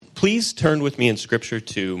Please turn with me in Scripture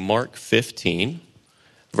to Mark 15,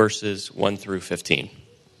 verses 1 through 15.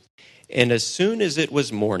 And as soon as it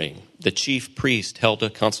was morning, the chief priest held a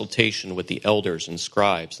consultation with the elders and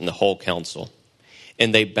scribes and the whole council.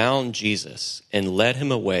 And they bound Jesus and led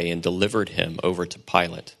him away and delivered him over to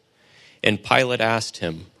Pilate. And Pilate asked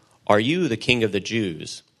him, "Are you the king of the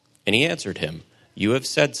Jews?" And he answered him, "You have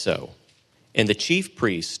said so." And the chief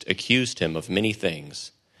priest accused him of many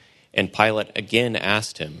things. And Pilate again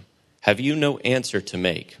asked him, "Have you no answer to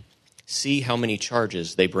make? See how many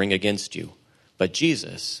charges they bring against you." But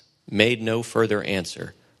Jesus made no further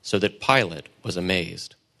answer, so that Pilate was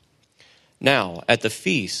amazed. Now, at the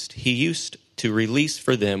feast, he used to release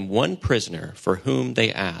for them one prisoner for whom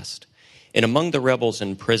they asked. And among the rebels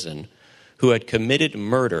in prison, who had committed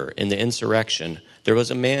murder in the insurrection, there was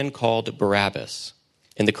a man called Barabbas.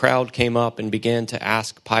 And the crowd came up and began to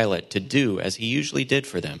ask Pilate to do as he usually did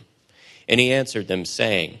for them. And he answered them,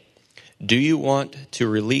 saying, "Do you want to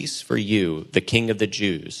release for you the king of the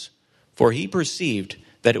Jews?" For he perceived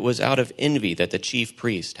that it was out of envy that the chief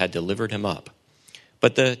priest had delivered him up.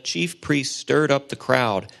 But the chief priest stirred up the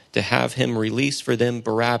crowd to have him release for them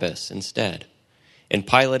Barabbas instead. And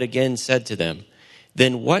Pilate again said to them,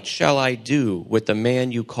 "Then what shall I do with the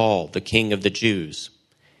man you call the king of the Jews?"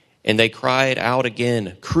 And they cried out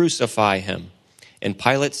again, "Crucify him." And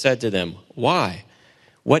Pilate said to them, "Why?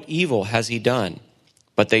 What evil has he done?"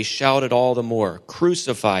 But they shouted all the more,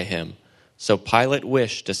 "Crucify him." So Pilate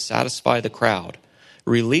wished to satisfy the crowd,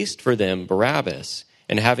 released for them Barabbas,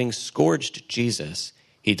 and having scourged Jesus,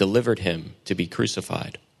 he delivered him to be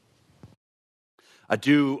crucified. I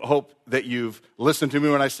do hope that you've listened to me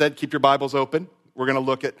when I said keep your Bibles open. We're going to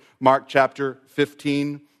look at Mark chapter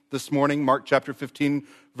 15 this morning. Mark chapter 15,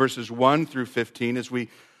 verses 1 through 15, as we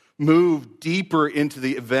move deeper into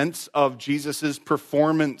the events of Jesus'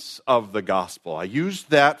 performance of the gospel. I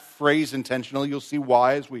used that phrase intentionally. You'll see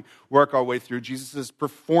why as we work our way through Jesus'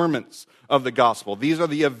 performance of the gospel. These are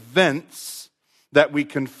the events that we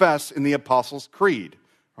confess in the Apostles' Creed.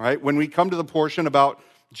 All right? When we come to the portion about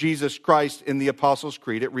Jesus Christ in the Apostles'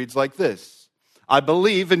 Creed, it reads like this: "I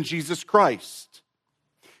believe in Jesus Christ,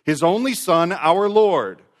 his only Son, our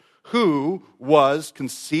Lord, who was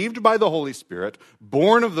conceived by the Holy Spirit,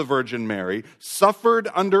 born of the Virgin Mary, suffered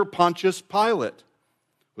under Pontius Pilate,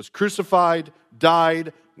 was crucified,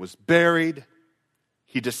 died, was buried.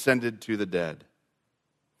 He descended to the dead."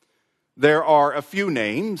 There are a few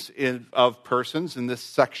names of persons in this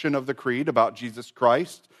section of the Creed about Jesus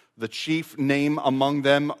Christ. The chief name among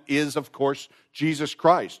them is, of course, Jesus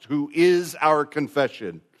Christ, who is our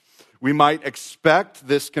confession. We might expect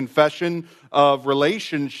this confession of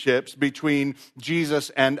relationships between Jesus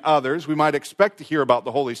and others. We might expect to hear about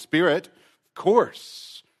the Holy Spirit, of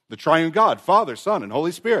course, the triune God, Father, Son, and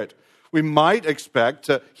Holy Spirit. We might expect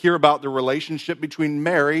to hear about the relationship between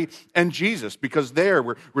Mary and Jesus, because there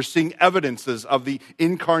we're seeing evidences of the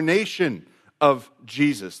incarnation of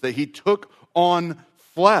Jesus, that he took on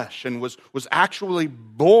flesh and was actually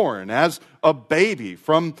born as a baby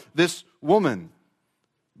from this woman.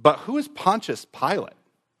 But who is Pontius Pilate?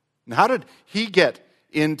 And how did he get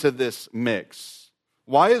into this mix?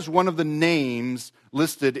 Why is one of the names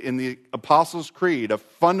listed in the Apostles' Creed, a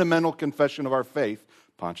fundamental confession of our faith,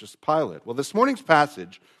 Pontius Pilate? Well, this morning's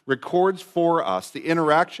passage records for us the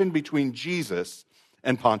interaction between Jesus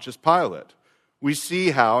and Pontius Pilate. We see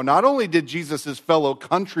how not only did Jesus' fellow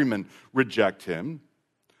countrymen reject him,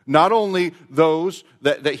 not only those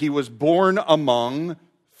that he was born among,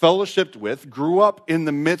 fellowshipped with, grew up in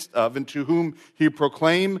the midst of, and to whom he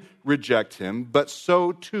proclaimed reject him, but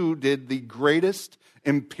so too did the greatest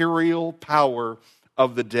imperial power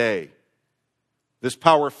of the day. This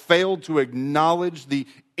power failed to acknowledge the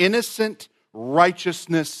innocent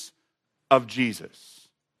righteousness of Jesus,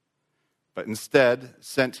 but instead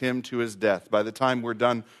sent him to his death. By the time we're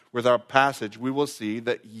done with our passage, we will see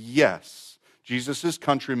that yes, Jesus'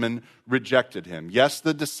 countrymen rejected him. Yes,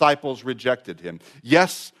 the disciples rejected him.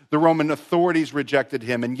 Yes, the Roman authorities rejected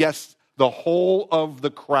him. And yes, the whole of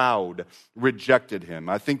the crowd rejected him.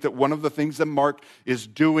 I think that one of the things that Mark is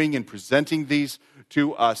doing in presenting these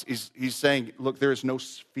to us is he's saying, look, there is no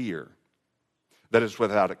sphere that is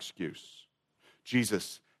without excuse.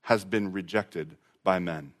 Jesus has been rejected by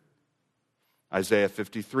men. Isaiah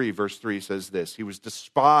 53, verse 3 says this: "He was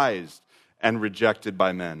despised and rejected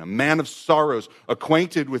by men, a man of sorrows,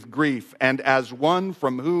 acquainted with grief, and as one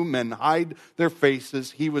from whom men hide their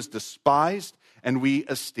faces, he was despised, and we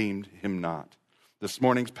esteemed him not." This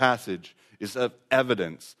morning's passage is of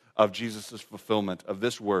evidence of Jesus' fulfillment of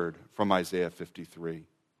this word from Isaiah 53.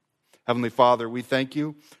 Heavenly Father, we thank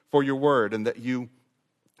you for your word, and that you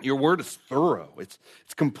Your word is thorough. It's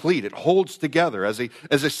complete. It holds together as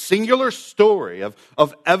a singular story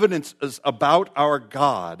of evidence about our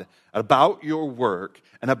God, about your work,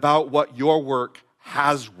 and about what your work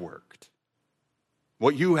has worked.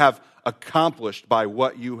 What you have accomplished by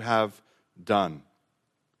what you have done.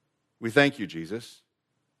 We thank you, Jesus.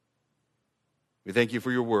 We thank you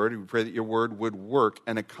for your word. We pray that your word would work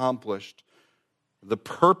and accomplish the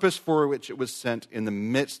purpose for which it was sent in the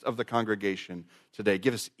midst of the congregation today.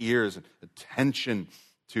 Give us ears and attention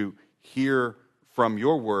to hear from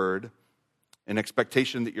your word in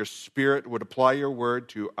expectation that your Spirit would apply your word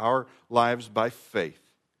to our lives by faith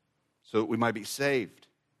so that we might be saved,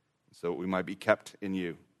 so that we might be kept in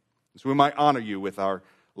you, so we might honor you with our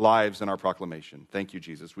lives and our proclamation. Thank you,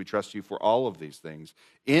 Jesus. We trust you for all of these things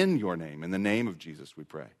in your name. In the name of Jesus, we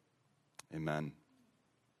pray. Amen.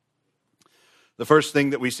 The first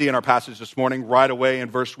thing that we see in our passage this morning, right away in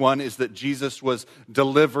verse 1, is that Jesus was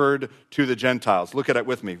delivered to the Gentiles. Look at it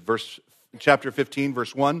with me. Chapter 15,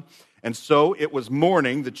 verse 1. And so it was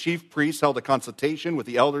morning, the chief priests held a consultation with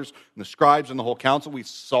the elders and the scribes and the whole council. We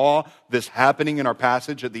saw this happening in our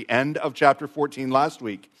passage at the end of chapter 14 last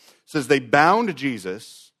week. It says they bound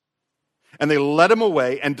Jesus and they led him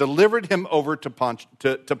away and delivered him over to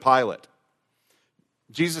Pilate.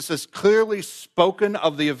 Jesus has clearly spoken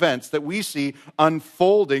of the events that we see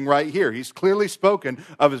unfolding right here. He's clearly spoken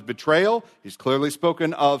of his betrayal. He's clearly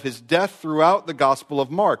spoken of his death throughout the Gospel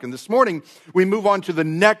of Mark. And this morning, we move on to the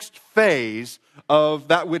next phase of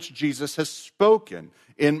that which Jesus has spoken.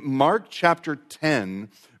 In Mark chapter 10,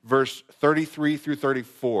 verse 33 through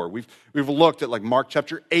 34. We've looked at like Mark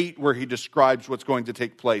chapter 8 where he describes what's going to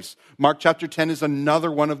take place. Mark chapter 10 is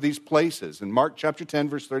another one of these places. In Mark chapter 10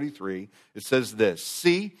 verse 33, it says this,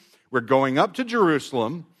 "See, we're going up to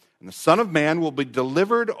Jerusalem, and the Son of Man will be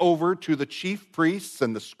delivered over to the chief priests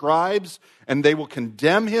and the scribes, and they will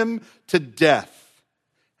condemn him to death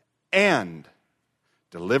and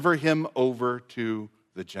deliver him over to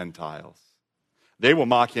the Gentiles. They will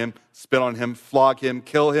mock him, spit on him, flog him,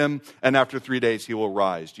 kill him, and after 3 days he will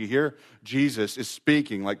rise." Do you hear? Jesus is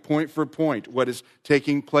speaking, like point for point, what is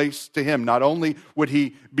taking place to him. Not only would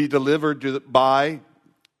he be delivered by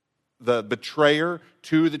the betrayer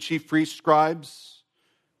to the chief priests, scribes,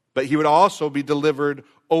 but he would also be delivered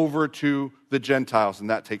over to the Gentiles,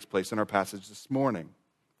 and that takes place in our passage this morning.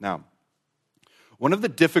 Now, one of the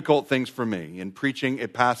difficult things for me in preaching a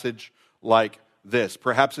passage like this,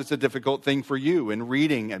 perhaps it's a difficult thing for you in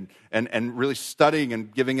reading and really studying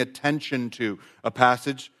and giving attention to a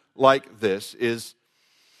passage like this, is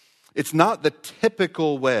it's not the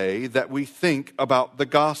typical way that we think about the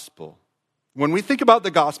gospel. When we think about the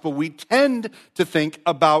gospel, we tend to think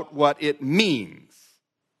about what it means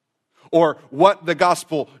or what the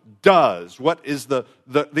gospel does, what is the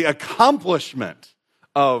accomplishment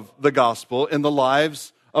of the gospel in the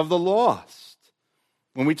lives of the lost.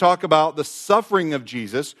 When we talk about the suffering of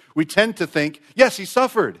Jesus, we tend to think, yes, he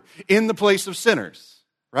suffered in the place of sinners,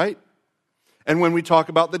 right? And when we talk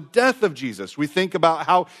about the death of Jesus, we think about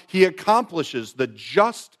how he accomplishes the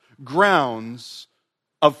just grounds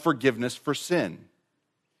of forgiveness for sin.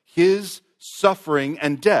 His suffering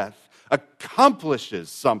and death accomplishes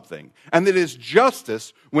something, and that is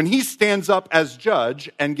justice when he stands up as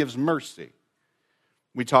judge and gives mercy.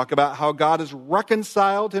 We talk about how God has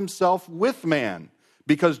reconciled himself with man,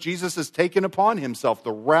 because Jesus has taken upon himself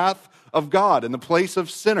the wrath of God in the place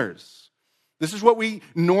of sinners. This is what we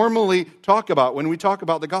normally talk about when we talk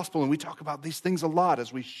about the gospel, and we talk about these things a lot,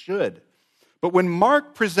 as we should. But when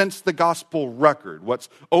Mark presents the gospel record, what's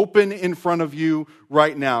open in front of you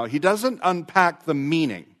right now, he doesn't unpack the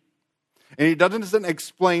meaning, and he doesn't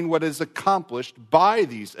explain what is accomplished by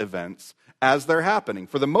these events as they're happening.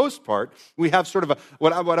 For the most part, we have sort of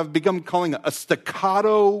what I've become calling a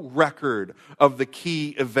staccato record of the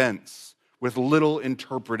key events with little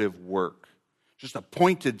interpretive work. Just a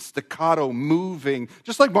pointed staccato moving,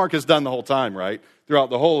 just like Mark has done the whole time, right? Throughout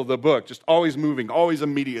the whole of the book, just always moving, always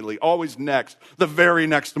immediately, always next. The very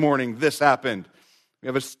next morning, this happened. We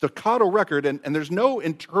have a staccato record, and there's no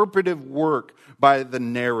interpretive work by the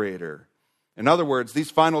narrator. In other words, these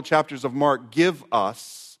final chapters of Mark give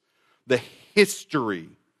us the history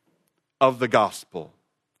of the gospel.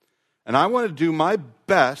 And I want to do my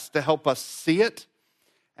best to help us see it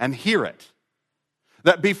and hear it.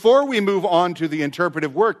 That before we move on to the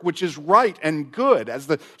interpretive work, which is right and good, as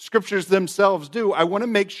the scriptures themselves do, I want to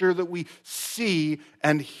make sure that we see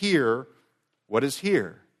and hear what is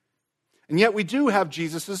here. And yet we do have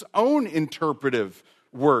Jesus' own interpretive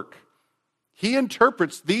work. He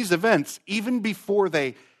interprets these events even before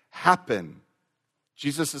they happen.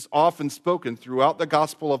 Jesus has often spoken throughout the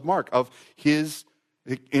Gospel of Mark of his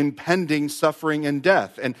impending suffering and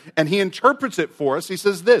death. And he interprets it for us. He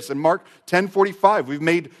says this in Mark 10:45. We've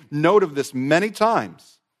made note of this many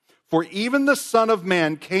times. For even the Son of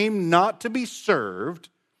Man came not to be served,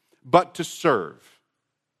 but to serve,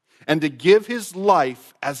 and to give his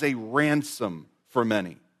life as a ransom for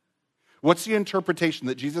many. What's the interpretation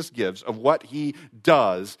that Jesus gives of what he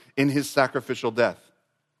does in his sacrificial death?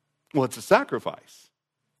 Well, it's a sacrifice.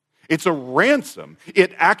 It's a ransom.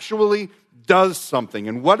 It actually does something.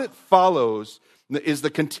 And what it follows is the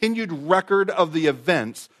continued record of the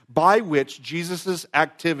events by which Jesus'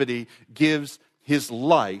 activity gives his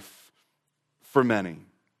life for many.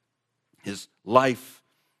 His life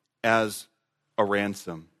as a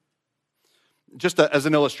ransom. Just as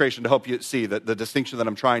an illustration to help you see the distinction that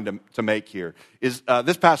I'm trying to make here is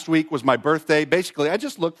this past week was my birthday. Basically, I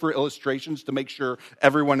just look for illustrations to make sure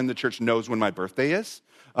everyone in the church knows when my birthday is.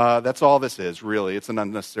 That's all this is, really. It's an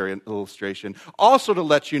unnecessary illustration. Also to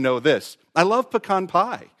let you know this, I love pecan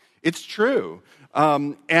pie. It's true.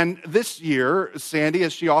 And this year, Sandy,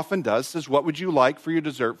 as she often does, says, what would you like for your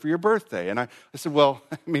dessert for your birthday? And I said, well,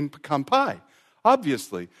 pecan pie,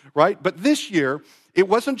 obviously, right? But this year, it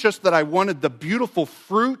wasn't just that I wanted the beautiful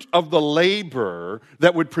fruit of the labor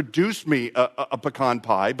that would produce me a pecan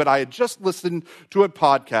pie, but I had just listened to a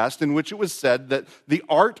podcast in which it was said that the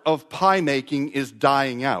art of pie making is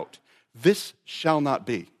dying out. This shall not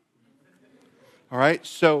be. All right?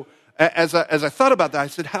 So as I thought about that, I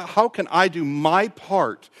said, how can I do my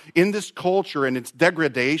part in this culture and its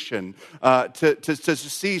degradation to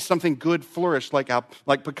see something good flourish like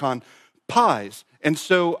pecan pies? And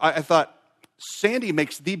so I thought, Sandy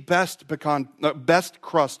makes the best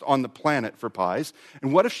crust on the planet for pies.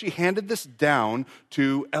 And what if she handed this down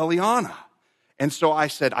to Eliana? And so I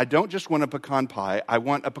said, I don't just want a pecan pie. I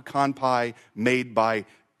want a pecan pie made by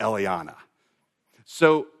Eliana.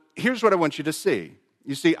 So here's what I want you to see.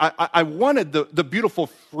 You see, I wanted the beautiful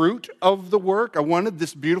fruit of the work. I wanted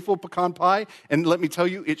this beautiful pecan pie. And let me tell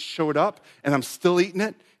you, it showed up. And I'm still eating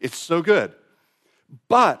it. It's so good.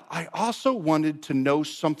 But I also wanted to know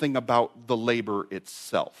something about the labor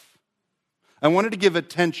itself. I wanted to give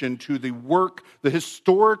attention to the work, the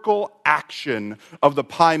historical action of the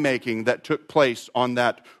pie making that took place on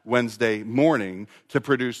that Wednesday morning to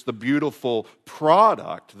produce the beautiful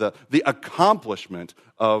product, the accomplishment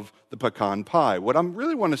of the pecan pie. What I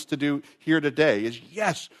really want us to do here today is,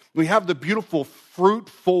 yes, we have the beautiful,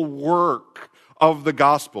 fruitful work of the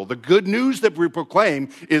gospel. The good news that we proclaim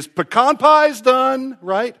is pecan pie's done,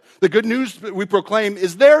 right? The good news that we proclaim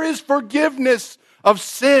is there is forgiveness of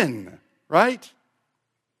sin, right?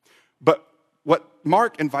 But what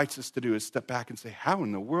Mark invites us to do is step back and say, how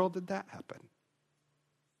in the world did that happen?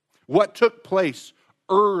 What took place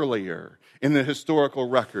earlier in the historical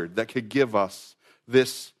record that could give us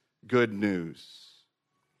this good news?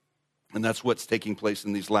 And that's what's taking place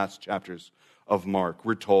in these last chapters of Mark.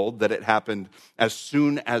 We're told that it happened as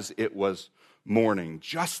soon as it was morning,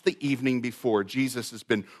 just the evening before. Jesus has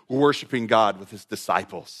been worshiping God with his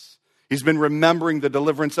disciples. He's been remembering the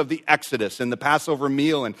deliverance of the Exodus and the Passover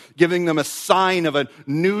meal and giving them a sign of a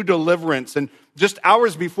new deliverance. And just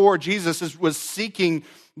hours before, Jesus was seeking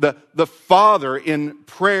the Father in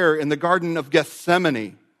prayer in the Garden of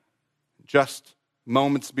Gethsemane. Just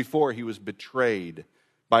moments before, he was betrayed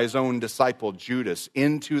by his own disciple Judas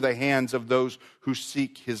into the hands of those who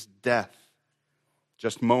seek his death.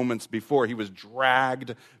 Just moments before, he was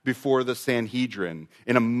dragged before the Sanhedrin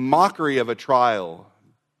in a mockery of a trial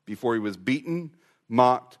before he was beaten,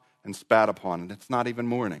 mocked, and spat upon. And it's not even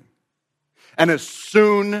morning. And as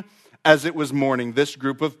soon as it was morning, this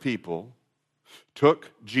group of people took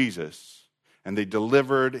Jesus and they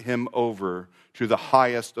delivered him over to the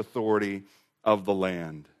highest authority of the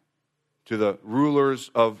land, to the rulers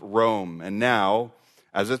of Rome. And now,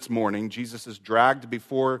 as it's morning, Jesus is dragged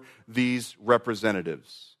before these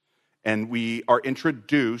representatives. And we are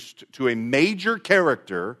introduced to a major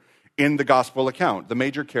character in the gospel account, the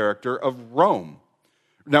major character of Rome.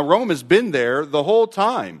 Now, Rome has been there the whole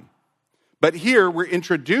time. But here we're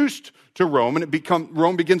introduced to Rome, and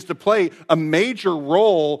Rome begins to play a major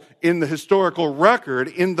role in the historical record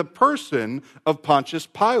in the person of Pontius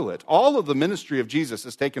Pilate. All of the ministry of Jesus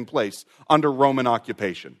has taken place under Roman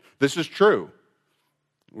occupation. This is true.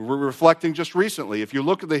 We're reflecting just recently. If you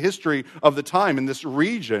look at the history of the time in this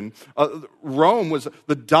region, Rome was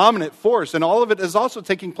the dominant force, and all of it is also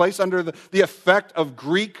taking place under the effect of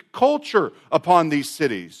Greek culture upon these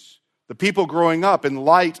cities. The people growing up in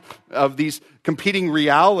light of these competing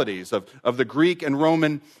realities of the Greek and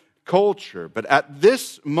Roman culture. But at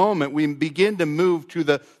this moment, we begin to move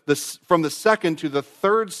to from the second to the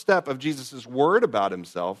third step of Jesus' word about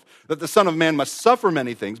himself, that the Son of Man must suffer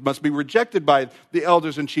many things, must be rejected by the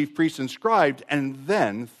elders and chief priests and scribes, and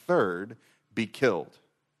then, third, be killed.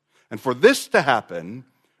 And for this to happen,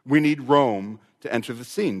 we need Rome to enter the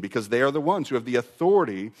scene, because they are the ones who have the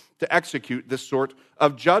authority to execute this sort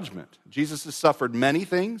of judgment. Jesus has suffered many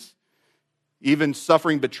things, even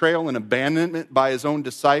suffering betrayal and abandonment by his own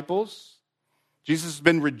disciples. Jesus has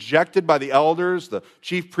been rejected by the elders, the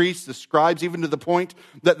chief priests, the scribes, even to the point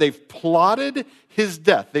that they've plotted his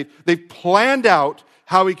death. They've planned out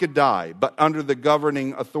how he could die, but under the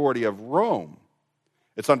governing authority of Rome.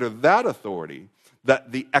 It's under that authority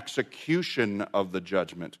that the execution of the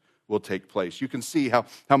judgment will take place. You can see how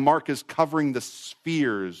Mark is covering the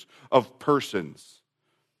spheres of persons,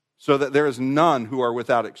 so that there is none who are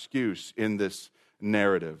without excuse in this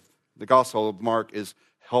narrative. The Gospel of Mark is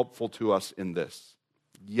helpful to us in this.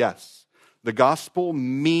 Yes, the gospel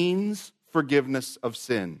means forgiveness of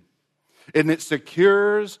sin, and it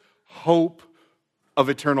secures hope of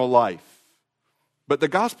eternal life. But the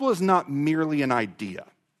gospel is not merely an idea.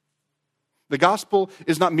 The gospel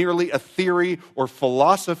is not merely a theory or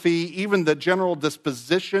philosophy, even the general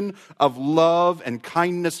disposition of love and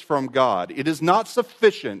kindness from God. It is not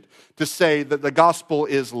sufficient to say that the gospel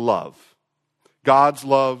is love, God's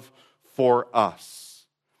love for us.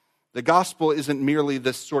 The gospel isn't merely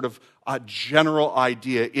this sort of a general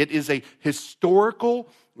idea. It is a historical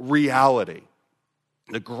reality.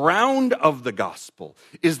 The ground of the gospel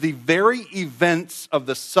is the very events of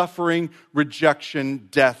the suffering, rejection,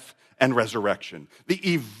 death, and resurrection.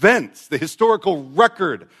 The events, the historical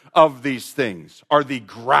record of these things are the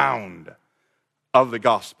ground of the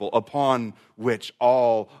gospel upon which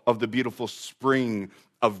all of the beautiful spring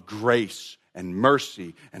of grace and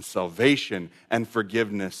mercy and salvation and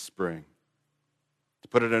forgiveness spring. To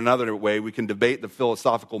put it another way, we can debate the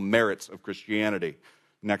philosophical merits of Christianity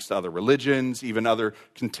next to other religions, even other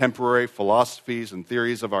contemporary philosophies and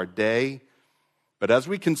theories of our day. But as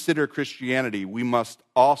we consider Christianity, we must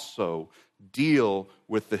also deal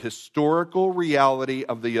with the historical reality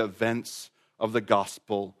of the events of the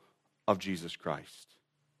gospel of Jesus Christ.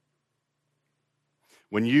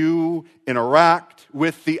 When you interact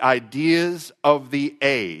with the ideas of the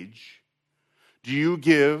age, do you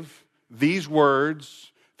give these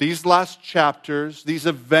words, these last chapters, these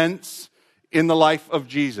events in the life of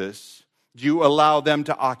Jesus, do you allow them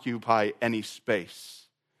to occupy any space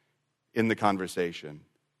in the conversation?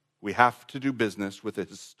 We have to do business with a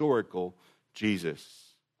historical Jesus.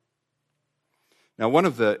 Now, one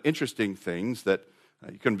of the interesting things that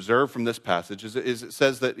you can observe from this passage is it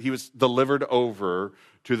says that he was delivered over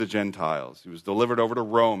to the Gentiles. He was delivered over to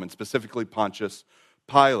Rome, and specifically Pontius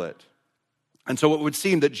Pilate. And so it would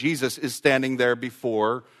seem that Jesus is standing there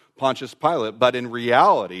before Pontius Pilate, but in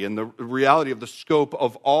reality, in the reality of the scope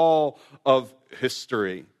of all of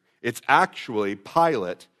history, it's actually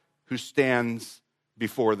Pilate who stands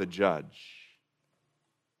before the judge.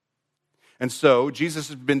 And so Jesus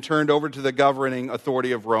has been turned over to the governing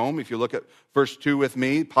authority of Rome. If you look at verse 2 with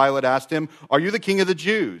me, Pilate asked him, "Are you the king of the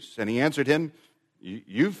Jews?" And he answered him,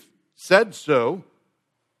 "You've said so."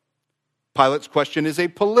 Pilate's question is a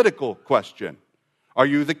political question. Are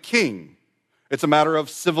you the king? It's a matter of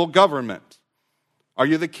civil government. Are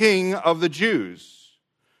you the king of the Jews?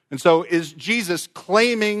 And so is Jesus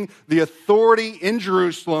claiming the authority in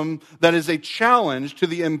Jerusalem that is a challenge to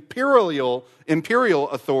the imperial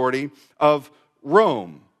authority of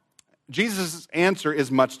Rome? Jesus' answer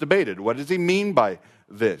is much debated. What does he mean by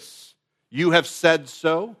this? You have said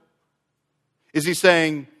so? Is he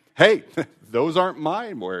saying, hey, those aren't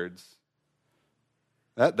my words?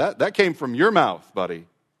 That came from your mouth, buddy.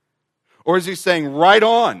 Or is he saying, right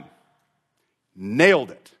on,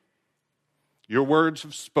 nailed it? Your words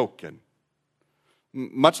have spoken.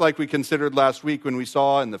 Much like we considered last week when we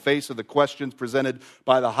saw in the face of the questions presented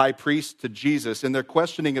by the high priest to Jesus, in their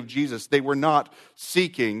questioning of Jesus, they were not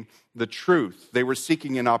seeking the truth. They were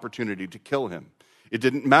seeking an opportunity to kill him. It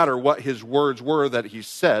didn't matter what his words were that he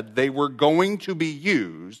said. They were going to be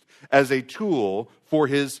used as a tool for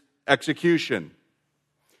his execution.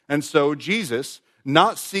 And so Jesus,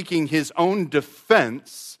 not seeking his own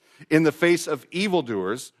defense in the face of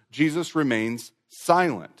evildoers, Jesus remains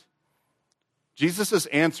silent. Jesus'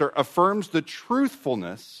 answer affirms the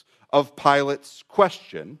truthfulness of Pilate's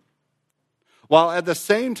question, while at the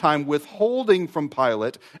same time withholding from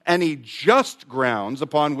Pilate any just grounds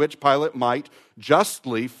upon which Pilate might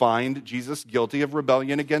justly find Jesus guilty of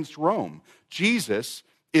rebellion against Rome. Jesus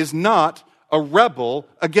is not a rebel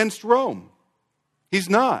against Rome. He's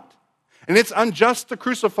not. and it's unjust to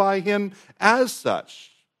crucify him as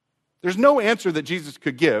such. There's no answer that Jesus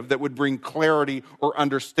could give that would bring clarity or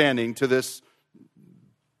understanding to this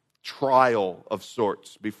trial of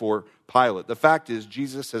sorts before Pilate. The fact is,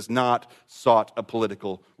 Jesus has not sought a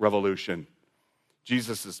political revolution.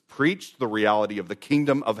 Jesus has preached the reality of the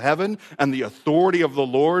kingdom of heaven and the authority of the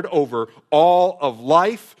Lord over all of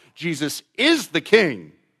life. Jesus is the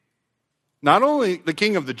king. Not only the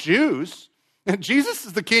king of the Jews, Jesus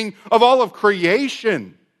is the king of all of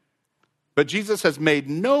creation. But Jesus has made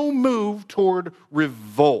no move toward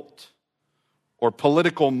revolt or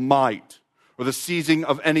political might or the seizing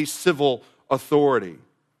of any civil authority.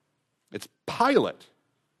 It's Pilate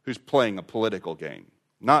who's playing a political game,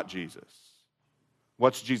 not Jesus.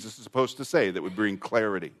 What's Jesus supposed to say that would bring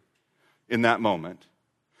clarity in that moment?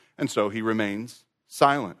 And so he remains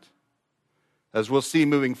silent. As we'll see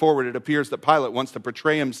moving forward, it appears that Pilate wants to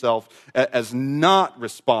portray himself as not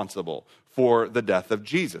responsible for the death of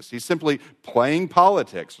Jesus. He's simply playing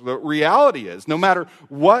politics. The reality is, no matter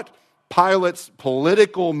what Pilate's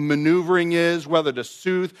political maneuvering is, whether to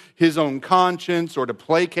soothe his own conscience or to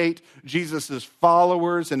placate Jesus'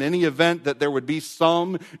 followers, in any event that there would be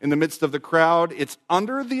some in the midst of the crowd, it's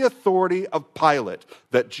under the authority of Pilate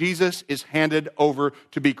that Jesus is handed over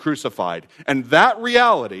to be crucified. And that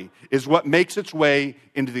reality is what makes its way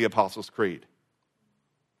into the Apostles' Creed.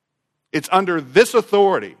 It's under this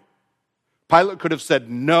authority. Pilate could have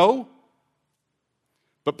said no,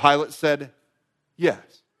 but Pilate said yes.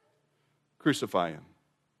 Crucify him,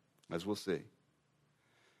 as we'll see.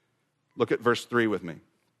 Look at verse 3 with me.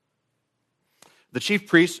 The chief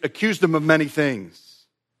priests accused him of many things.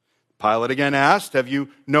 Pilate again asked, "Have you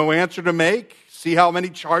no answer to make? See how many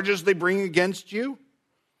charges they bring against you?"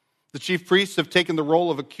 The chief priests have taken the role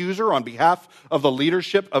of accuser on behalf of the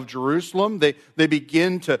leadership of Jerusalem. They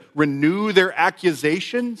begin to renew their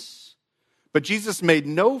accusations. But Jesus made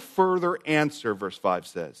no further answer, verse 5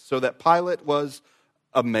 says, so that Pilate was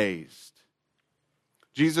amazed.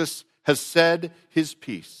 Jesus has said his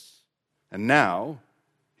piece, and now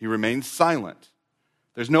he remains silent.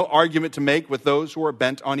 There's no argument to make with those who are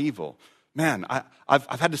bent on evil. Man,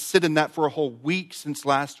 I've had to sit in that for a whole week since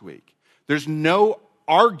last week. There's no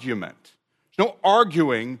argument. There's no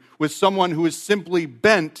arguing with someone who is simply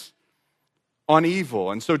bent on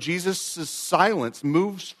evil. And so Jesus' silence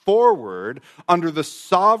moves forward under the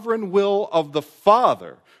sovereign will of the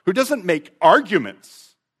Father, who doesn't make arguments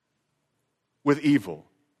with evil,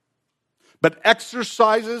 but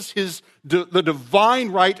exercises the divine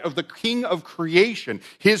right of the King of creation,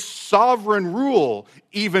 his sovereign rule,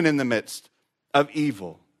 even in the midst of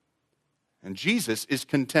evil. And Jesus is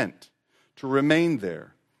content to remain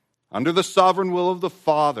there. Under the sovereign will of the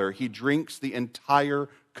Father, he drinks the entire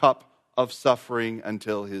cup of suffering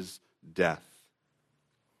until his death.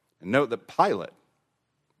 And note that Pilate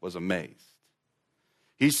was amazed.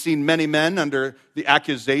 He's seen many men under the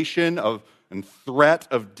accusation and threat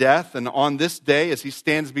of death. And on this day, as he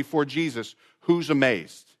stands before Jesus, who's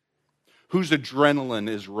amazed? Whose adrenaline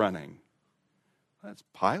is running? That's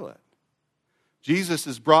Pilate. Jesus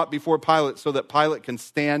is brought before Pilate so that Pilate can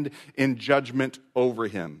stand in judgment over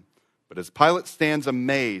him. But as Pilate stands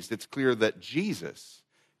amazed, it's clear that Jesus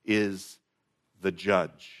is the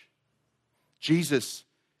judge. Jesus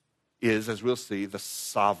is, as we'll see, the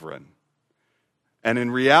sovereign. And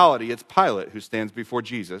in reality, it's Pilate who stands before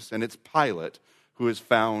Jesus, and it's Pilate who is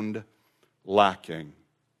found lacking.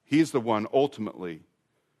 He's the one ultimately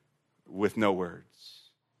with no words.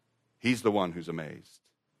 He's the one who's amazed.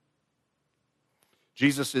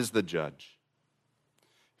 Jesus is the judge.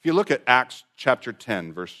 If you look at Acts chapter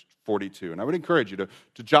 10, verse 42, and I would encourage you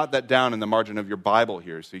to jot that down in the margin of your Bible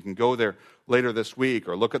here so you can go there later this week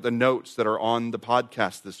or look at the notes that are on the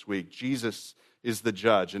podcast this week. Jesus is the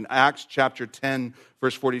judge. In Acts chapter 10,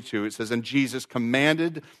 verse 42, it says, "And Jesus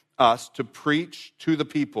commanded us to preach to the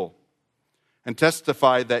people and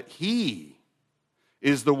testify that he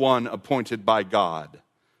is the one appointed by God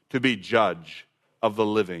to be judge of the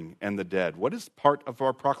living and the dead." What is part of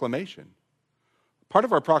our proclamation? Part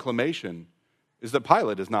of our proclamation is that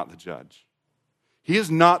Pilate is not the judge. He is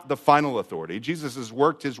not the final authority. Jesus has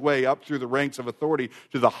worked his way up through the ranks of authority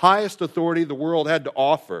to the highest authority the world had to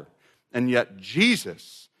offer. And yet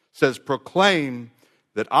Jesus says, "Proclaim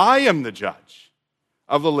that I am the judge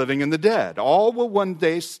of the living and the dead." All will one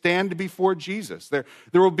day stand before Jesus. There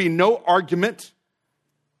will be no argument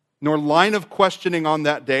nor line of questioning on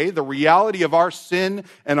that day. The reality of our sin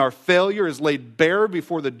and our failure is laid bare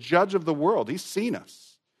before the judge of the world. He's seen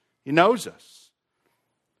us. He knows us.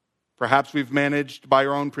 Perhaps we've managed by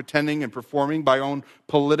our own pretending and performing, by our own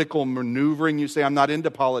political maneuvering. You say, "I'm not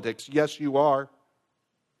into politics." Yes, you are.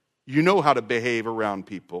 You know how to behave around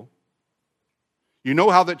people. You know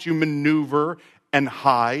how that you maneuver and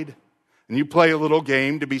hide. And you play a little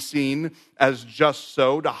game to be seen as just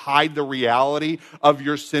so, to hide the reality of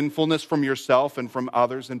your sinfulness from yourself and from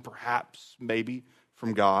others, and perhaps, maybe,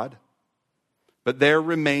 from God. But there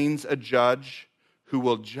remains a judge who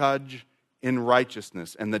will judge in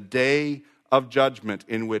righteousness, and the day of judgment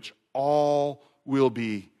in which all will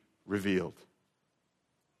be revealed.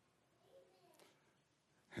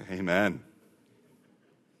 Amen.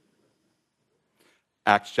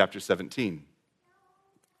 Acts chapter 17.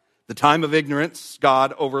 The time of ignorance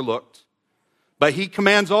God overlooked, but he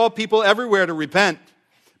commands all people everywhere to repent,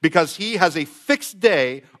 because he has a fixed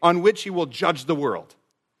day on which he will judge the world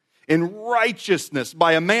in righteousness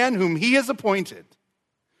by a man whom he has appointed.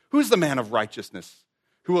 Who's the man of righteousness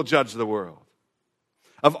who will judge the world?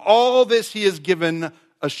 Of all this he has given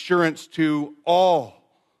assurance to all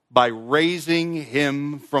by raising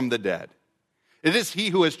him from the dead. It is he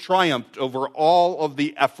who has triumphed over all of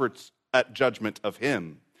the efforts at judgment of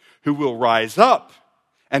him, who will rise up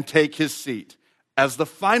and take his seat as the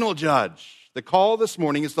final judge. The call this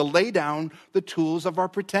morning is to lay down the tools of our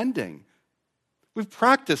pretending. We've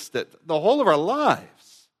practiced it the whole of our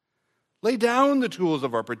lives. Lay down the tools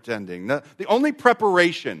of our pretending. The only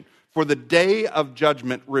preparation for the day of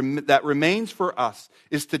judgment that remains for us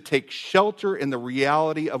is to take shelter in the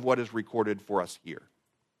reality of what is recorded for us here.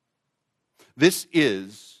 This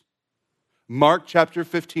is Mark chapter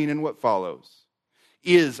 15 and what follows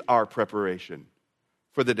is our preparation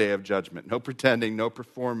for the day of judgment. No pretending, no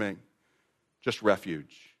performing, just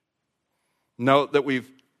refuge. Note that we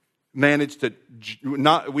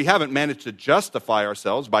haven't managed to justify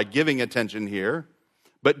ourselves by giving attention here,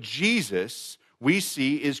 but Jesus, we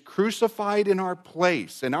see, is crucified in our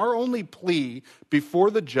place. And our only plea before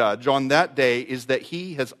the judge on that day is that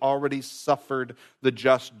he has already suffered the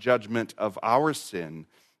just judgment of our sin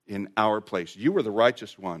in our place. You were the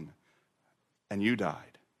righteous one, and you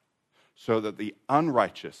died, so that the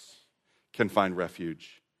unrighteous can find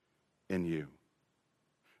refuge in you.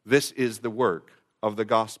 This is the work of the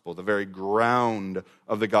gospel, the very ground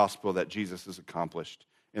of the gospel that Jesus has accomplished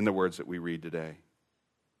in the words that we read today.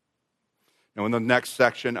 Now, in the next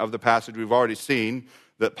section of the passage, we've already seen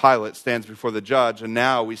that Pilate stands before the judge, and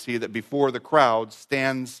now we see that before the crowd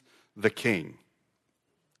stands the king.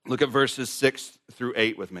 Look at verses 6 through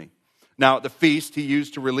 8 with me. Now, at the feast, he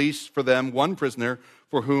used to release for them one prisoner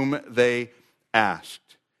for whom they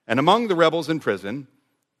asked. And among the rebels in prison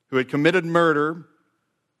who had committed murder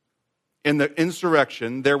in the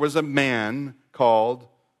insurrection, there was a man called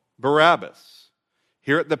Barabbas.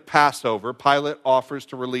 Here at the Passover, Pilate offers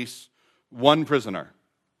to release one prisoner.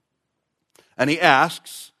 And he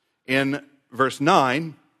asks in verse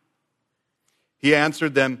 9, he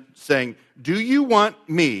answered them saying, "Do you want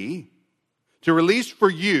me to release for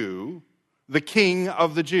you the king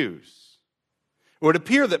of the Jews?" It would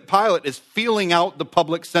appear that Pilate is feeling out the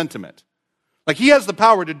public sentiment. Like he has the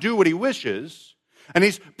power to do what he wishes, and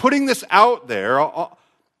he's putting this out there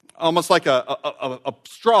almost like a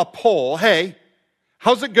straw poll. Hey,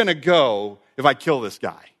 how's it going to go if I kill this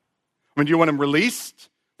guy? I mean, do you want him released,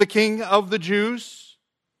 the king of the Jews?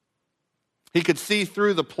 He could see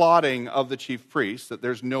through the plotting of the chief priests that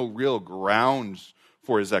there's no real grounds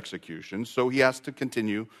for his execution, so he has to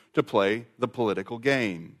continue to play the political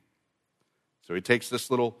game. So he takes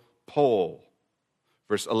this little poll.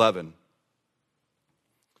 Verse 11.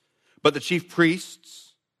 But the chief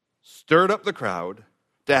priests stirred up the crowd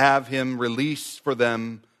to have him release for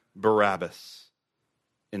them Barabbas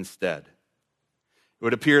instead. It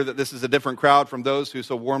would appear that this is a different crowd from those who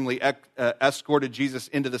so warmly escorted Jesus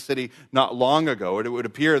into the city not long ago. It would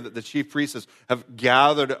appear that the chief priests have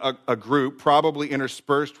gathered a group, probably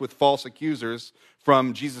interspersed with false accusers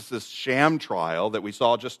from Jesus' sham trial that we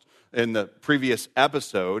saw just in the previous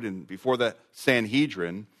episode and before the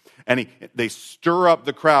Sanhedrin. And they stir up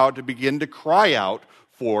the crowd to begin to cry out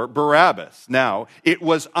for Barabbas. Now, it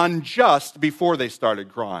was unjust before they started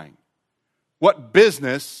crying. What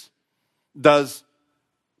business does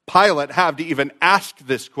Pilate have to even ask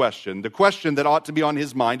this question? The question that ought to be on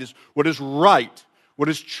his mind is, what is right? What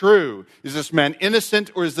is true? Is this man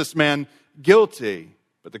innocent or is this man guilty?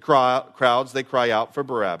 But the crowds, they cry out for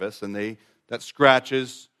Barabbas, and that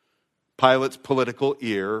scratches Pilate's political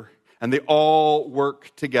ear, and they all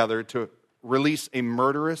work together to release a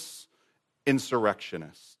murderous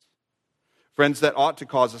insurrectionist. Friends, that ought to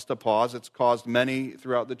cause us to pause. It's caused many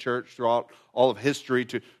throughout the church, throughout all of history,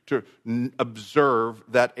 to observe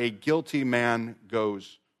that a guilty man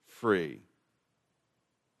goes free.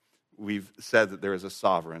 We've said that there is a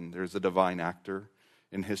sovereign, there's a divine actor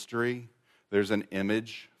in history. There's an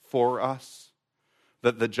image for us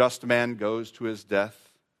that the just man goes to his death?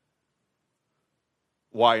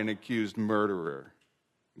 Why an accused murderer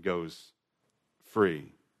goes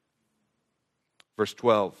free. Verse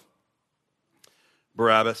 12.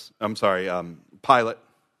 Pilate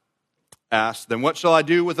asked, "Then what shall I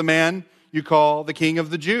do with the man you call the King of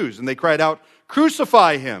the Jews?" And they cried out,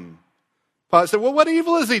 "Crucify him." Pilate said, "Well, what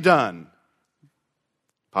evil has he done?"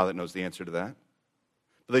 Pilate knows the answer to that.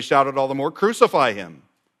 But they shouted all the more, "Crucify him."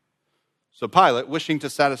 So Pilate, wishing to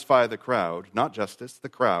satisfy the crowd, not justice, the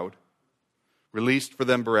crowd, released for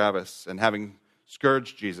them Barabbas, and having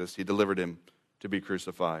scourged Jesus, he delivered him to be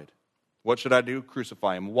crucified. What should I do?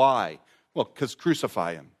 Crucify him. Why? Well, because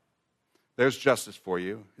crucify him. There's justice for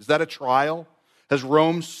you. Is that a trial? Has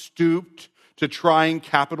Rome stooped to trying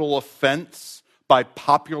capital offense by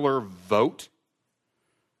popular vote?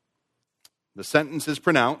 The sentence is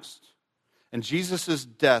pronounced, and Jesus'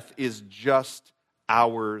 death is just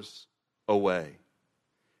hours away.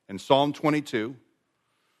 In Psalm 22,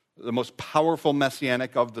 the most powerful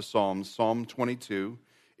messianic of the Psalms, Psalm 22,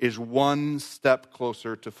 is one step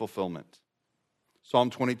closer to fulfillment. Psalm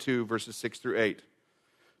 22, verses 6 through 8.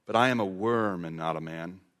 "But I am a worm and not a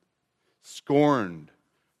man, scorned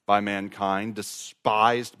by mankind,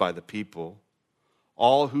 despised by the people.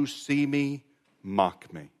 All who see me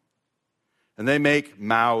mock me, and they make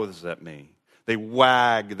mouths at me. They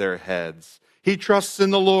wag their heads. He trusts in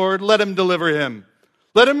the Lord. Let him deliver him.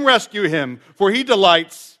 Let him rescue him, for he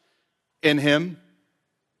delights in him."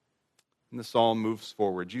 And the psalm moves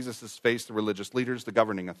forward. Jesus has faced the religious leaders, the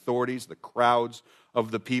governing authorities, the crowds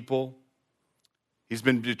of the people. He's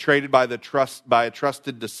been betrayed by a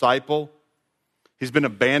trusted disciple. He's been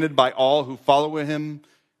abandoned by all who follow him,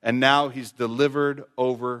 and now he's delivered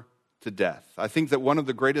over to death. I think that one of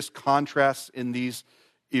the greatest contrasts in these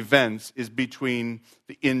events is between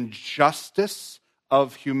the injustice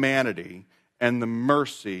of humanity and the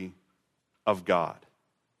mercy of God.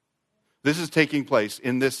 This is taking place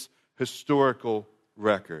in this historical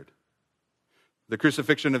record. The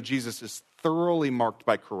crucifixion of Jesus is thoroughly marked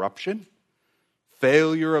by corruption,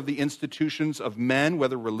 failure of the institutions of men,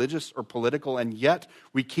 whether religious or political, and yet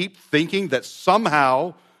we keep thinking that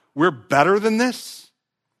somehow we're better than this,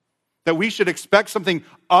 that we should expect something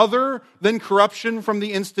other than corruption from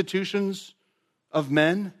the institutions of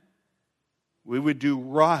men. We would do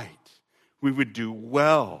right. We would do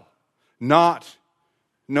well,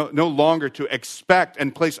 no longer to expect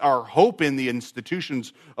and place our hope in the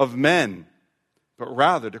institutions of men, but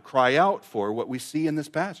rather to cry out for what we see in this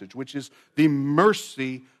passage, which is the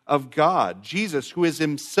mercy of God. Jesus, who is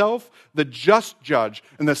himself the just judge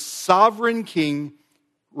and the sovereign king,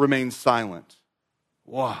 remains silent.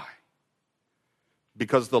 Why?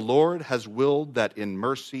 Because the Lord has willed that in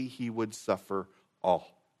mercy he would suffer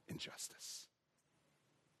all injustice.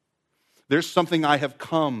 There's something I have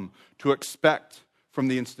come to expect from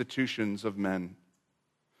the institutions of men,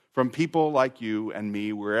 from people like you and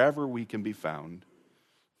me, wherever we can be found,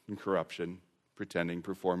 in corruption, pretending,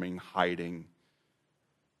 performing, hiding,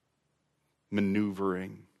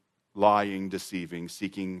 maneuvering, lying, deceiving,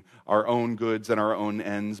 seeking our own goods and our own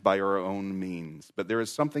ends by our own means. But there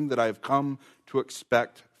is something that I have come to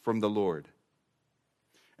expect from the Lord,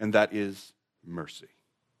 and that is mercy.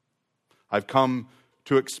 I've come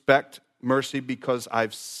to expect mercy because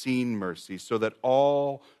I've seen mercy, so that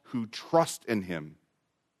all who trust in him,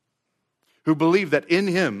 who believe that in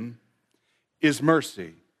him is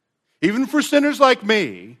mercy, even for sinners like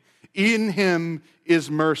me, in him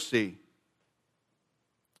is mercy,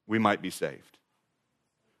 we might be saved.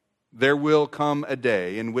 There will come a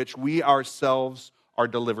day in which we ourselves are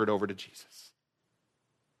delivered over to Jesus.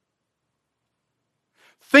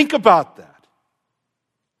 Think about that.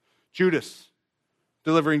 Judas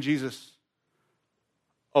delivering Jesus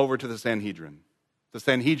over to the Sanhedrin. The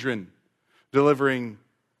Sanhedrin delivering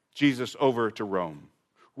Jesus over to Rome.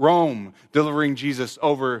 Rome delivering Jesus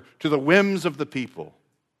over to the whims of the people.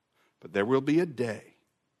 But there will be a day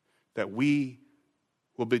that we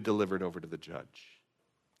will be delivered over to the judge.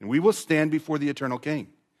 And we will stand before the eternal King.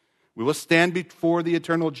 We will stand before the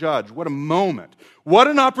eternal judge. What a moment. What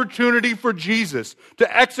an opportunity for Jesus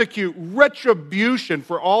to execute retribution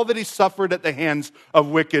for all that he suffered at the hands of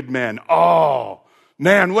wicked men. Oh,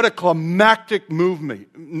 man, what a climactic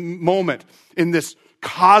moment in this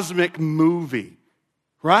cosmic movie,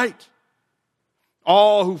 right?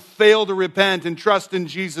 All who fail to repent and trust in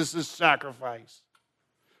Jesus' sacrifice.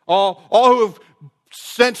 All who have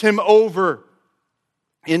sent him over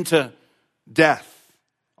into death.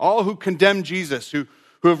 All who condemn Jesus, who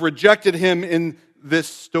have rejected him in this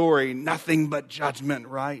story. Nothing but judgment,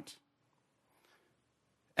 right?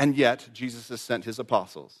 And yet, Jesus has sent his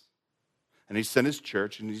apostles, and he's sent his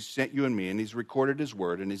church, and he's sent you and me, and he's recorded his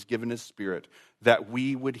word, and he's given his Spirit, that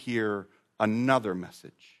we would hear another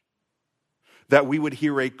message, that we would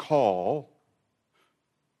hear a call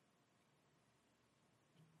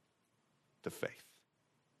to faith,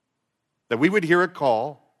 that we would hear a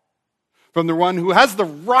call from the one who has the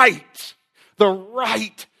right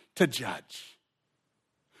to judge,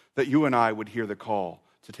 that you and I would hear the call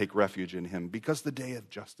to take refuge in him, because the day of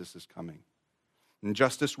justice is coming. And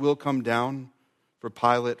justice will come down for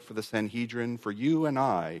Pilate, for the Sanhedrin, for you and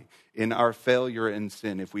I, in our failure and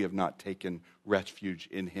sin if we have not taken refuge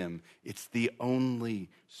in him. It's the only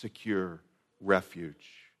secure refuge.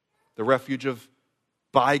 The refuge of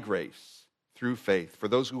by grace, through faith. For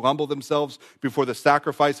those who humble themselves before the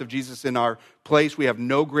sacrifice of Jesus in our place, we have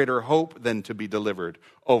no greater hope than to be delivered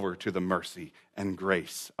over to the mercy and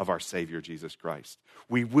grace of our Savior Jesus Christ.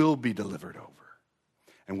 We will be delivered over.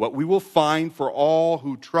 And what we will find for all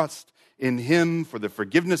who trust in him for the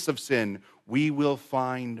forgiveness of sin, we will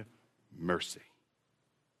find mercy.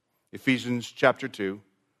 Ephesians chapter 2.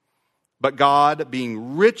 But God,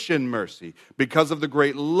 being rich in mercy, because of the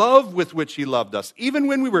great love with which he loved us, even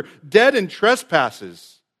when we were dead in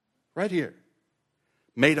trespasses, right here,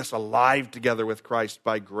 made us alive together with Christ.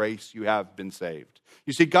 By grace you have been saved.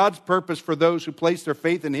 You see, God's purpose for those who place their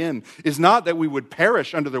faith in him is not that we would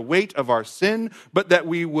perish under the weight of our sin, but that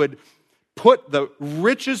we would put the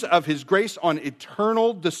riches of his grace on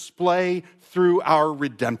eternal display through our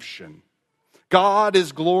redemption. God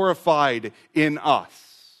is glorified in us,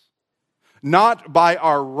 not by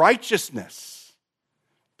our righteousness,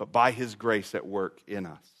 but by his grace at work in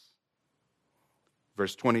us.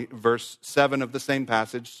 Verse 7 of the same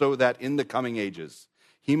passage, so that in the coming ages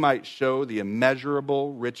he might show the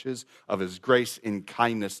immeasurable riches of his grace in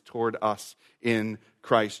kindness toward us in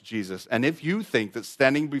Christ Jesus. And if you think that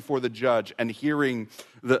standing before the judge and hearing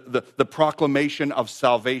the proclamation of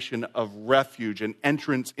salvation, of refuge and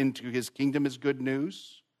entrance into his kingdom is good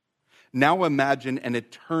news, now imagine an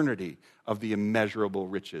eternity of the immeasurable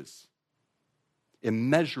riches.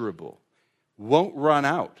 Immeasurable. Won't run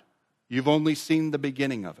out. You've only seen the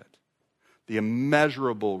beginning of it. The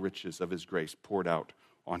immeasurable riches of his grace poured out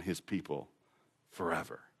on his people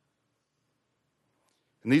forever.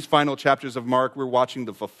 In these final chapters of Mark, we're watching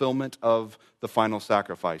the fulfillment of the final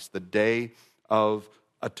sacrifice, the Day of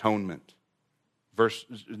Atonement.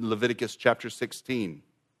 Leviticus chapter 16.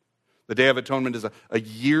 The Day of Atonement is a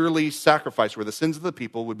yearly sacrifice where the sins of the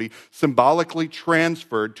people would be symbolically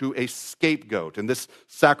transferred to a scapegoat. And this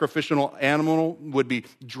sacrificial animal would be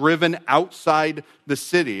driven outside the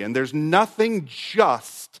city. And there's nothing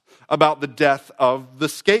just about the death of the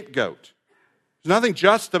scapegoat. There's nothing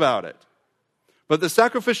just about it. But the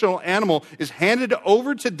sacrificial animal is handed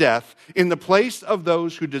over to death in the place of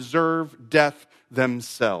those who deserve death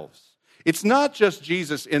themselves. It's not just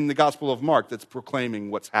Jesus in the Gospel of Mark that's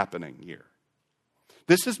proclaiming what's happening here.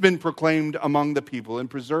 This has been proclaimed among the people and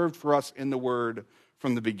preserved for us in the Word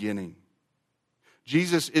from the beginning.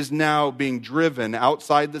 Jesus is now being driven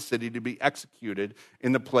outside the city to be executed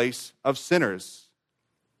in the place of sinners.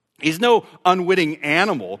 He's no unwitting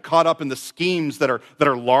animal caught up in the schemes that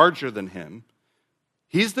are larger than him.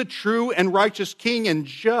 He's the true and righteous king and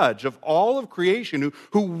judge of all of creation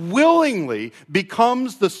who willingly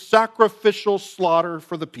becomes the sacrificial slaughter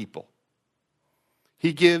for the people.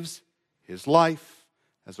 He gives his life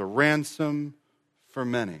as a ransom for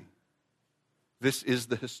many. This is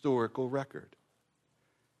the historical record.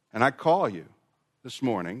 And I call you this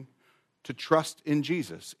morning to trust in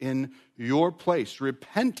Jesus in your place.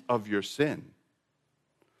 Repent of your sin.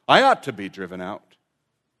 I ought to be driven out.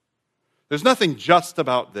 There's nothing just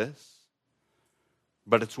about this,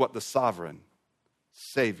 but it's what the sovereign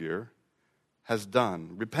Savior has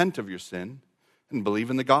done. Repent of your sin and believe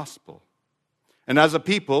in the gospel. And as a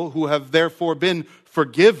people who have therefore been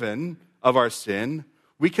forgiven of our sin,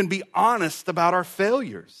 we can be honest about our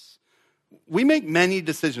failures. We make many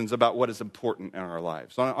decisions about what is important in our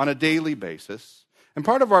lives on a daily basis. And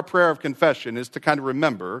part of our prayer of confession is to kind of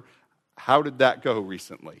remember, how did that go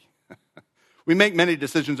recently? We make many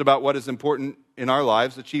decisions about what is important in our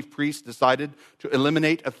lives. The chief priests decided to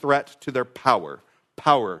eliminate a threat to their power.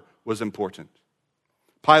 Power was important.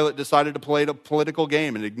 Pilate decided to play a political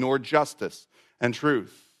game and ignore justice and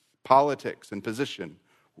truth. Politics and position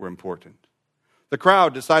were important. The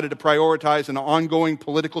crowd decided to prioritize an ongoing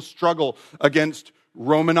political struggle against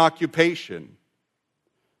Roman occupation.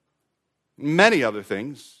 Many other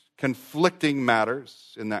things, conflicting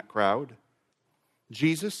matters in that crowd.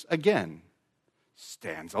 Jesus, again,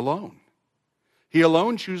 stands alone. He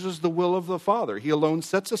alone chooses the will of the Father. He alone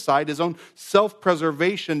sets aside his own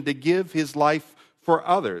self-preservation to give his life for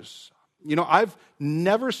others. You know, I've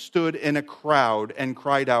never stood in a crowd and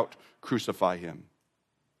cried out, "Crucify him."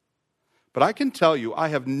 But I can tell you, I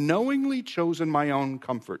have knowingly chosen my own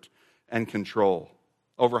comfort and control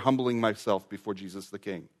over humbling myself before Jesus the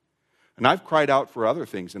King. And I've cried out for other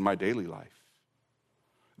things in my daily life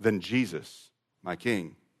than Jesus, my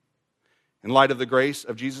King. In light of the grace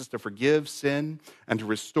of Jesus to forgive sin and to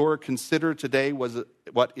restore, consider today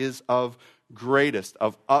what is of greatest,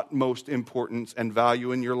 of utmost importance and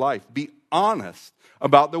value in your life. Be honest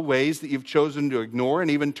about the ways that you've chosen to ignore and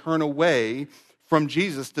even turn away from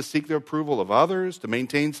Jesus to seek the approval of others, to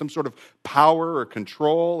maintain some sort of power or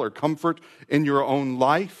control or comfort in your own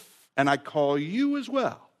life. And I call you as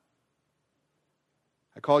well.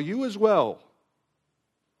 I call you as well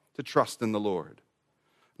to trust in the Lord.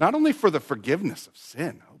 Not only for the forgiveness of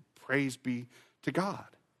sin, oh, praise be to God,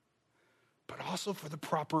 but also for the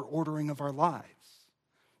proper ordering of our lives.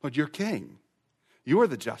 Lord, you're King. You are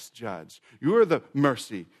the just judge. You are the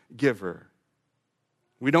mercy giver.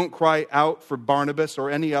 We don't cry out for Barnabas or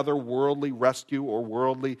any other worldly rescue or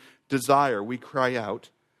worldly desire. We cry out,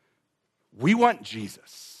 we want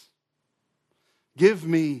Jesus. Give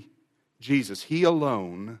me Jesus. He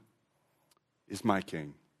alone is my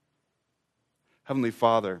King. Heavenly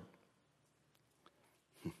Father,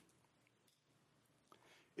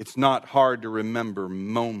 it's not hard to remember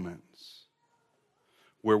moments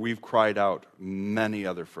where we've cried out many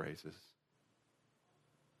other phrases.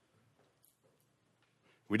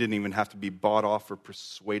 We didn't even have to be bought off or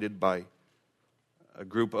persuaded by a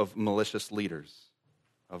group of malicious leaders.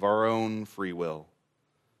 Of our own free will,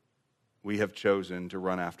 we have chosen to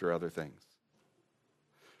run after other things.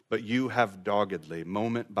 But you have doggedly,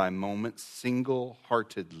 moment by moment,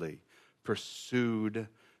 single-heartedly pursued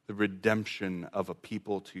the redemption of a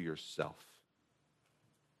people to yourself.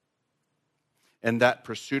 And that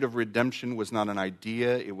pursuit of redemption was not an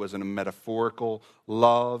idea. It wasn't a metaphorical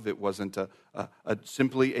love. It wasn't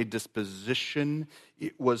simply a disposition.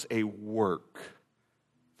 It was a work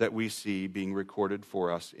that we see being recorded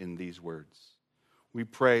for us in these words. We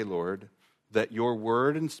pray, Lord, that your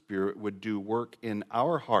word and spirit would do work in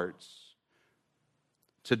our hearts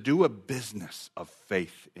to do a business of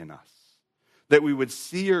faith in us. That we would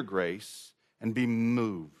see your grace and be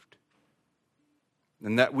moved.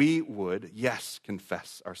 And that we would, yes,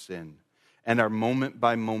 confess our sin and our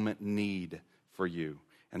moment-by-moment need for you.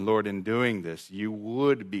 And Lord, in doing this, you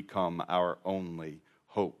would become our only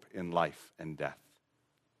hope in life and death.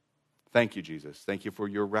 Thank you, Jesus. Thank you for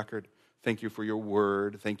your record. Thank you for your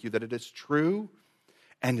word. Thank you that it is true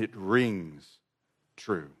and it rings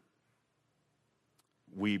true.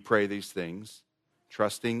 We pray these things,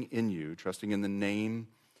 trusting in you, trusting in the name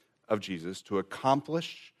of Jesus to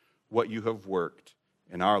accomplish what you have worked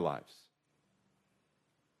in our lives.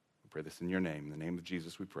 We pray this in your name. In the name of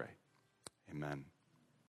Jesus we pray. Amen.